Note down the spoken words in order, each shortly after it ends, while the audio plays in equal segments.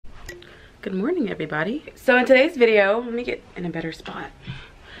Good morning, everybody. So in today's video, let me get in a better spot.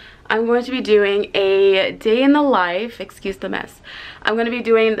 I'm going to be doing a day in the life, excuse the mess. I'm going to be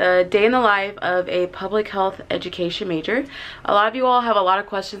doing the day in the life of a public health education major. A lot of you all have a lot of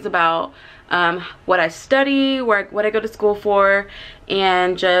questions about what I study, what I go to school for,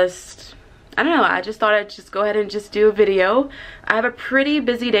 and just, I don't know, I just thought I'd just go ahead and just do a video. I have a pretty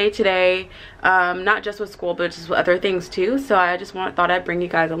busy day today, not just with school, but just with other things too. So I just thought I'd bring you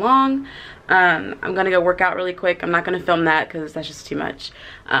guys along. I'm gonna go work out really quick. I'm not gonna film that because that's just too much.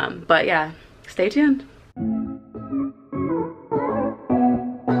 But yeah, stay tuned.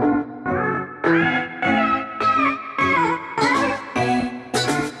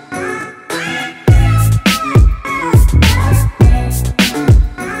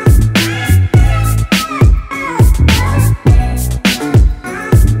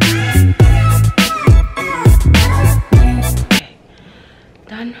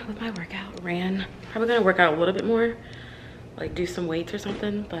 Done with my workout. Ran. Probably gonna work out a little bit more, like do some weights or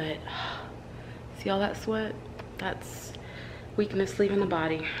something, but see all that sweat? That's weakness leaving the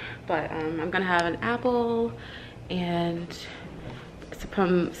body. But I'm gonna have an apple and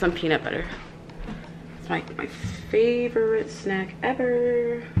some peanut butter. It's my favorite snack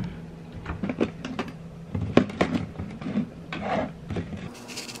ever.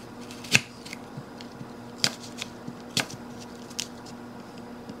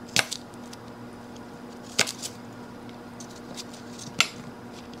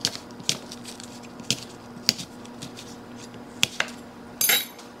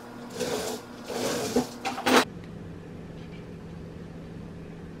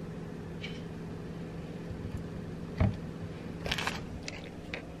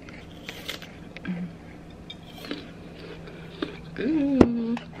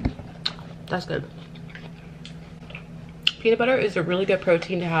 That's good. Peanut butter is a really good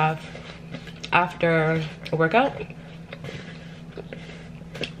protein to have after a workout.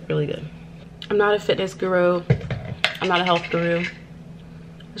 Really good. I'm not a fitness guru. I'm not a health guru.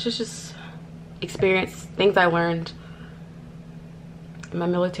 It's just experience, things I learned in my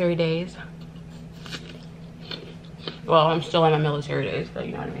military days. Well, I'm still in my military days, but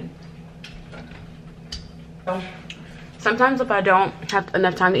you know what I mean. So, sometimes if I don't have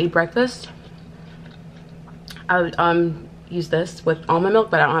enough time to eat breakfast, I would use this with almond milk,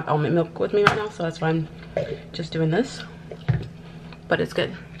 but I don't have almond milk with me right now, so that's why I'm just doing this. But it's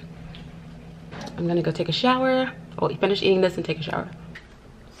good. I'm gonna go take a shower. I'll finish eating this and take a shower.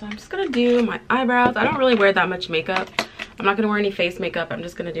 So I'm just gonna do my eyebrows. I don't really wear that much makeup. I'm not gonna wear any face makeup. I'm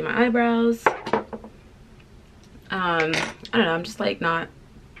just gonna do my eyebrows. I don't know, I'm just like not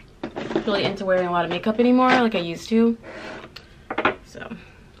really into wearing a lot of makeup anymore like I used to. So,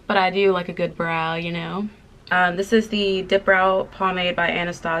 but I do like a good brow, you know. This is the Dip Brow Pomade by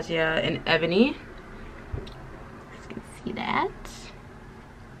Anastasia in Ebony. You guys can see that.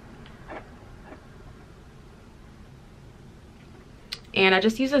 And I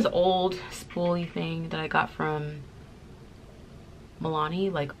just use this old spoolie thing that I got from Milani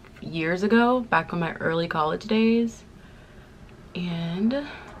like years ago, back in my early college days. And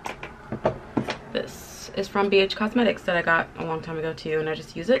this is from BH Cosmetics that I got a long time ago too, and I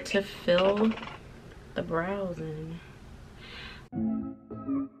just use it to fill the brows in.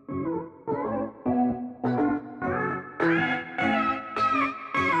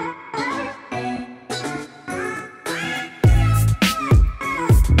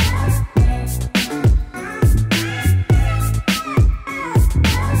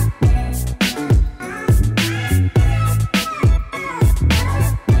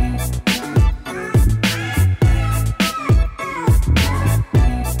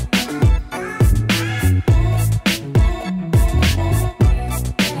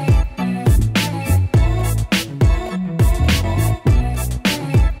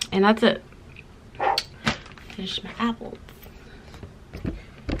 And that's it. Finish my apples.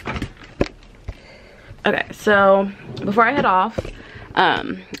 Okay, so before I head off,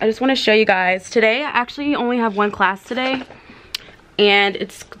 I just want to show you guys. Today, I actually only have one class today, and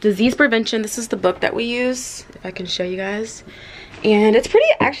it's disease prevention. This is the book that we use, if I can show you guys. And it's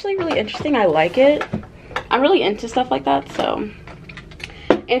actually really interesting. I like it. I'm really into stuff like that, so.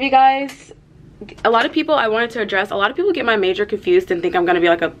 And if you guys, a lot of people I wanted to address, a lot of people get my major confused and think I'm going to be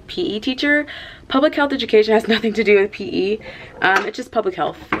like a PE teacher. Public health education has nothing to do with PE. It's just public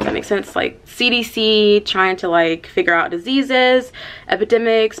health, if that makes sense. Like CDC, trying to like figure out diseases,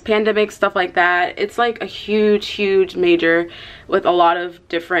 epidemics, pandemics, stuff like that. It's like a huge major with a lot of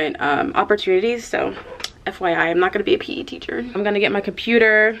different opportunities. So FYI, I'm not going to be a PE teacher. I'm going to get my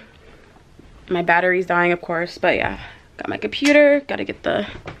computer. My battery's dying, of course, but yeah, got my computer. Got to get the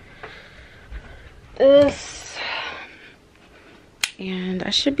this. And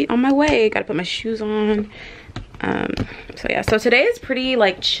I should be on my way. Gotta put my shoes on. So yeah, so today is pretty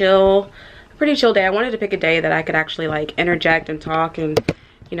like pretty chill day. I wanted to pick a day that I could actually like interject and talk and,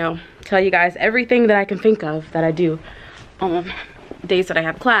 you know, tell you guys everything that I can think of that I do on days that I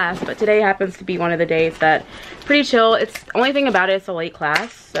have class. But today happens to be one of the days that pretty chill. It's only thing about it, it's a late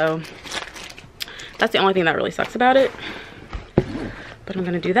class, so that's the only thing that really sucks about it. But I'm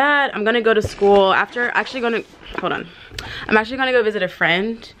gonna do that. I'm gonna go to school after. I'm actually gonna go visit a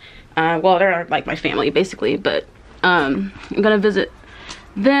friend. Well, they're like my family basically, but I'm gonna visit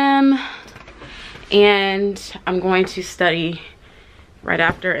them, and I'm going to study right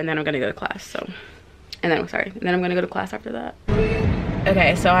after, and then I'm gonna go to class. So, and then I'm gonna go to class after that.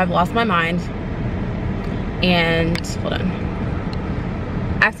 Okay, so I've lost my mind, and hold on.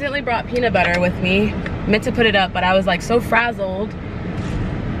 Accidentally brought peanut butter with me. Meant to put it up, but I was like so frazzled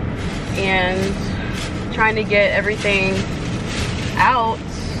and trying to get everything out,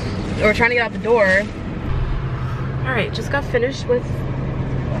 or trying to get out the door. All right, just got finished with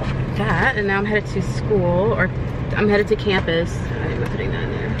that, and now I'm headed to school, or I'm headed to campus. I'm not putting that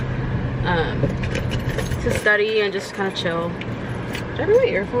in there. To study and just kind of chill. Did I bring my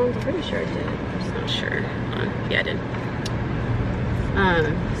earphones? I'm pretty sure I did. I'm just not sure. Yeah, I did.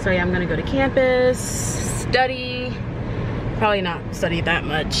 So yeah, I'm gonna go to campus, study. Probably not study that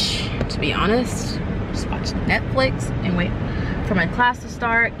much, to be honest. Just watch Netflix and wait for my class to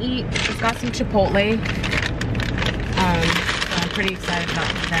start. Eat. Just got some Chipotle. So I'm pretty excited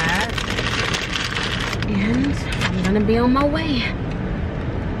about that. And I'm gonna be on my way.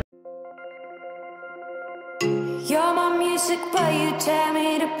 You're my music, but you tear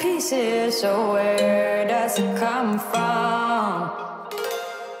me to pieces. So where does it come from?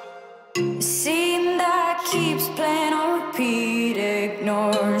 A scene that keeps playing on repeat,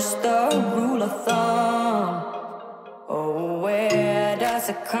 ignores the rule of thumb. Oh, where does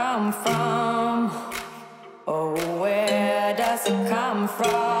it come from? Oh, where does it come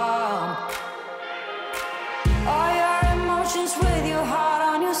from? All your emotions with your heart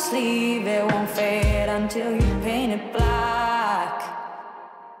on your sleeve, it won't fade until you paint it black.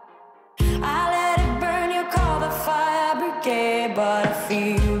 I let it burn, you call the fire brigade, but I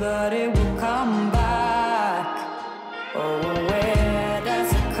feel that it will come back. Oh, where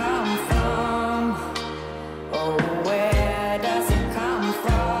does it come from? Oh, where does it come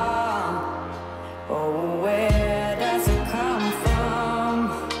from? Oh, where does it come from?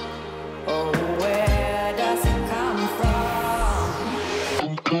 Oh, where does it come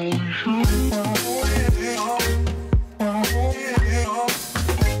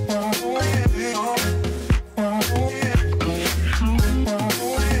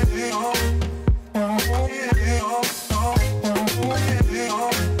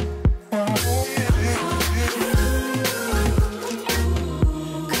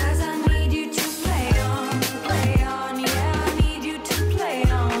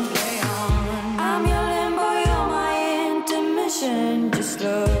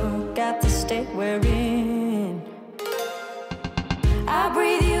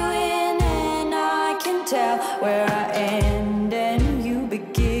where I end and you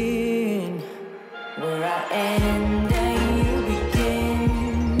begin. Where I end and you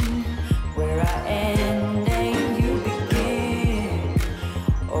begin. Where I end and you begin.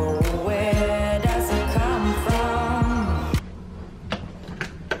 Oh, where does it come from?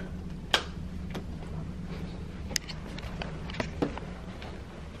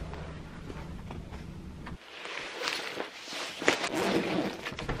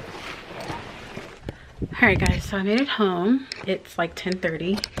 All right, guys, so I made it home. It's like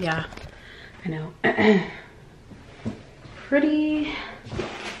 10:30. Yeah, I know. Pretty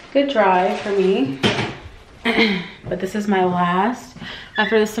good drive for me. But this is my last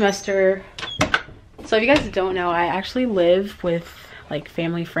after the semester. So if you guys don't know, I actually live with like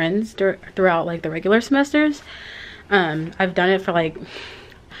family friends throughout like the regular semesters. I've done it for like,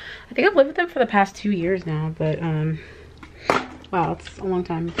 I think I've lived with them for the past 2 years now, but wow, it's a long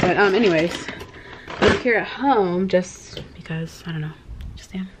time. But anyways, I'm here at home just because, I don't know,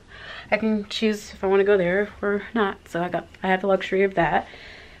 just am. I can choose if I want to go there or not. So I have the luxury of that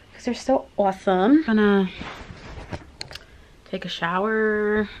because they're so awesome. I'm gonna take a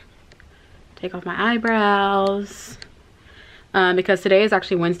shower, take off my eyebrows, because today is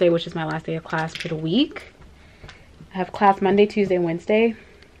actually Wednesday, which is my last day of class for the week. I have class Monday, Tuesday, Wednesday.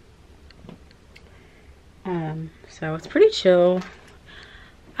 So it's pretty chill.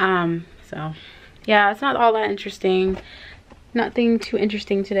 So yeah, it's not all that interesting. Nothing too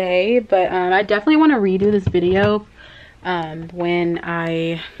interesting today, but I definitely want to redo this video when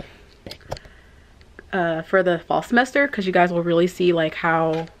I for the fall semester, because you guys will really see like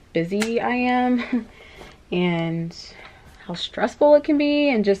how busy I am and how stressful it can be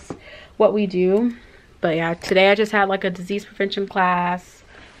and just what we do. But yeah, today I just had like a disease prevention class,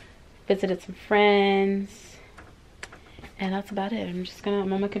 visited some friends, and that's about it.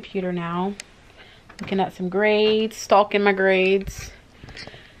 I'm on my computer now, looking at some grades, stalking my grades,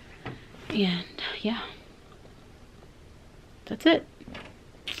 and yeah, that's it.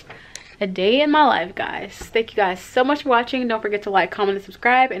 A day in my life, guys. Thank you guys so much for watching. Don't forget to like, comment, and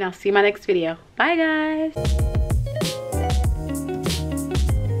subscribe, and I'll see you in my next video. Bye, guys.